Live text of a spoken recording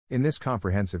In this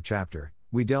comprehensive chapter,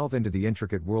 we delve into the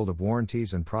intricate world of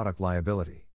warranties and product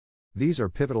liability. These are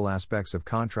pivotal aspects of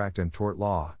contract and tort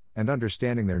law, and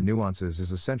understanding their nuances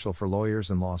is essential for lawyers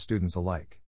and law students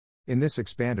alike. In this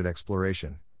expanded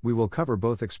exploration, we will cover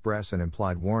both express and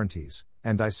implied warranties,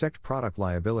 and dissect product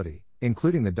liability,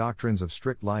 including the doctrines of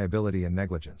strict liability and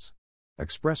negligence.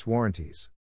 Express warranties.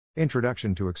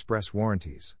 Introduction to express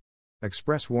warranties.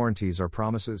 Express warranties are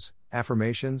promises,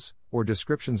 affirmations, or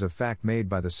descriptions of fact made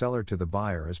by the seller to the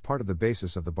buyer as part of the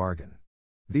basis of the bargain.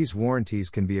 These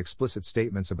warranties can be explicit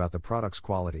statements about the product's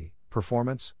quality,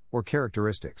 performance, or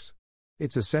characteristics.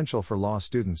 It's essential for law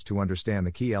students to understand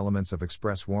the key elements of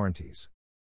express warranties.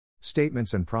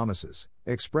 Statements and promises.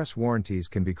 Express warranties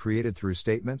can be created through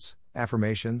statements,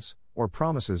 affirmations, or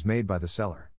promises made by the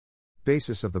seller.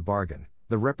 Basis of the bargain.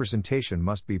 The representation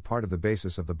must be part of the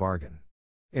basis of the bargain.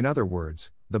 In other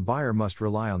words, the buyer must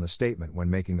rely on the statement when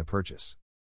making the purchase.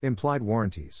 Implied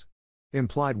warranties.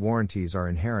 Implied warranties are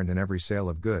inherent in every sale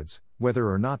of goods, whether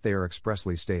or not they are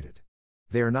expressly stated.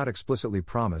 They are not explicitly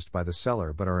promised by the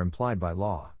seller but are implied by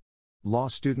law. Law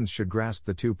students should grasp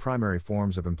the two primary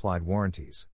forms of implied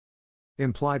warranties.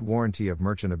 Implied warranty of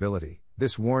merchantability.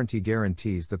 This warranty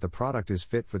guarantees that the product is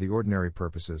fit for the ordinary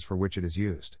purposes for which it is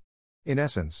used. In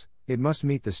essence, it must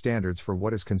meet the standards for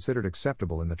what is considered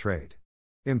acceptable in the trade.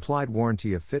 Implied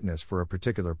warranty of fitness for a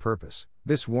particular purpose.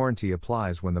 This warranty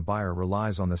applies when the buyer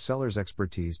relies on the seller's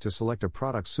expertise to select a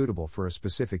product suitable for a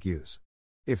specific use.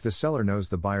 If the seller knows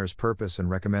the buyer's purpose and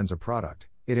recommends a product,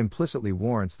 it implicitly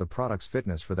warrants the product's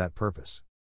fitness for that purpose.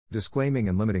 Disclaiming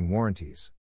and limiting warranties.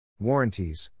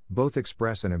 Warranties, both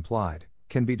express and implied,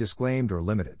 can be disclaimed or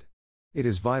limited. It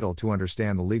is vital to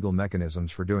understand the legal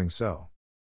mechanisms for doing so.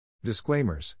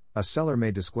 Disclaimers. A seller may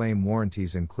disclaim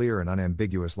warranties in clear and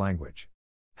unambiguous language.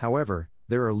 However,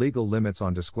 there are legal limits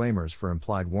on disclaimers for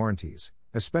implied warranties,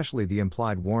 especially the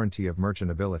implied warranty of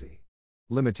merchantability.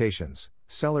 Limitations.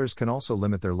 Sellers can also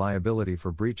limit their liability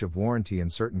for breach of warranty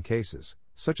in certain cases,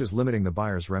 such as limiting the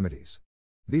buyer's remedies.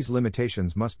 These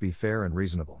limitations must be fair and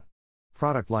reasonable.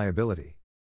 Product liability.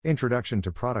 Introduction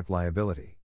to product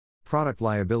liability. Product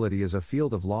liability is a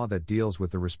field of law that deals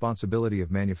with the responsibility of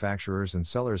manufacturers and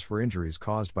sellers for injuries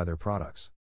caused by their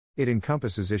products. It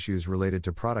encompasses issues related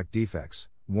to product defects,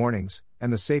 warnings,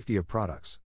 and the safety of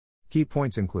products. Key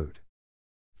points include: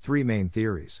 three main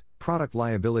theories. Product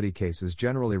liability cases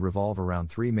generally revolve around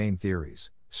three main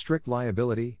theories: strict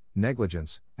liability,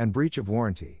 negligence, and breach of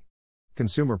warranty.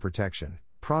 Consumer protection.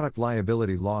 Product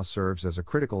liability law serves as a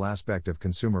critical aspect of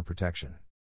consumer protection.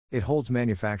 It holds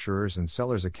manufacturers and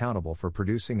sellers accountable for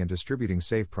producing and distributing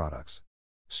safe products.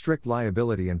 Strict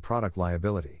liability and product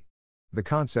liability. The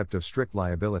concept of strict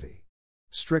liability.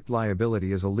 Strict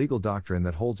liability is a legal doctrine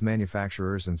that holds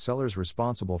manufacturers and sellers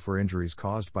responsible for injuries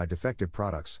caused by defective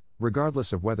products,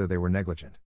 regardless of whether they were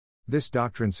negligent. This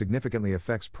doctrine significantly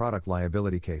affects product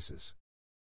liability cases.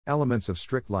 Elements of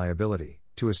strict liability.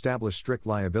 To establish strict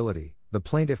liability, the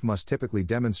plaintiff must typically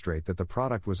demonstrate that the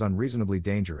product was unreasonably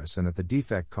dangerous and that the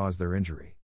defect caused their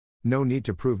injury. No need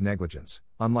to prove negligence.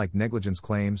 Unlike negligence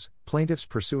claims, plaintiffs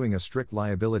pursuing a strict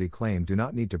liability claim do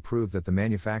not need to prove that the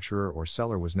manufacturer or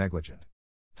seller was negligent.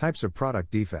 Types of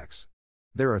product defects.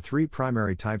 There are three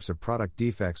primary types of product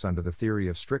defects under the theory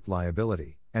of strict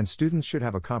liability, and students should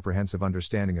have a comprehensive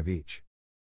understanding of each.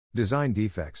 Design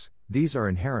defects. These are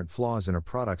inherent flaws in a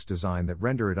product's design that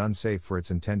render it unsafe for its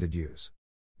intended use.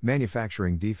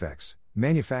 Manufacturing defects.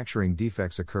 Manufacturing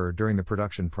defects occur during the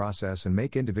production process and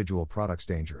make individual products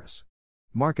dangerous.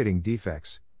 Marketing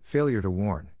defects. Failure to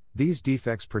warn. These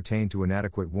defects pertain to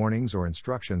inadequate warnings or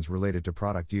instructions related to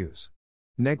product use.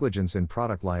 Negligence in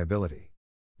product liability.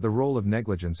 The role of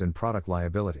negligence in product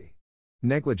liability.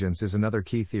 Negligence is another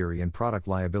key theory in product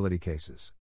liability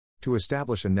cases. To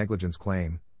establish a negligence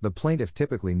claim, the plaintiff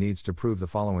typically needs to prove the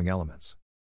following elements.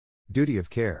 Duty of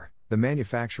care. The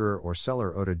manufacturer or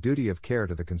seller owed a duty of care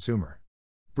to the consumer.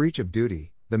 Breach of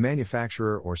duty. The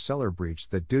manufacturer or seller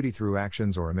breached that duty through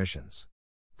actions or omissions.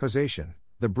 Causation.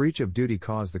 The breach of duty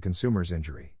caused the consumer's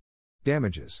injury.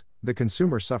 Damages. The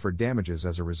consumer suffered damages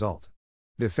as a result.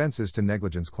 Defenses to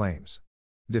negligence claims.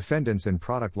 Defendants in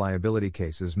product liability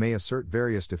cases may assert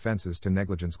various defenses to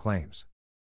negligence claims.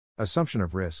 Assumption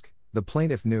of risk. The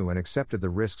plaintiff knew and accepted the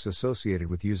risks associated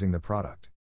with using the product.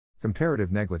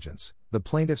 Comparative negligence. The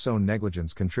plaintiff's own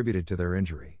negligence contributed to their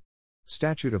injury.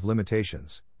 Statute of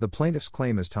limitations. The plaintiff's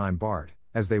claim is time-barred,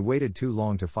 as they waited too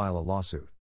long to file a lawsuit.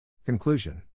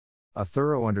 Conclusion. A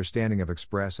thorough understanding of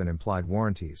express and implied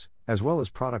warranties, as well as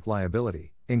product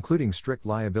liability, including strict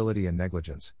liability and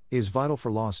negligence, is vital for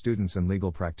law students and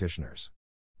legal practitioners.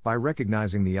 By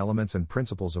recognizing the elements and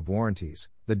principles of warranties,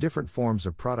 the different forms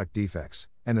of product defects,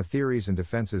 and the theories and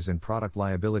defenses in product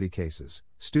liability cases,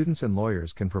 students and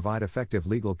lawyers can provide effective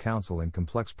legal counsel in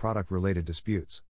complex product related disputes.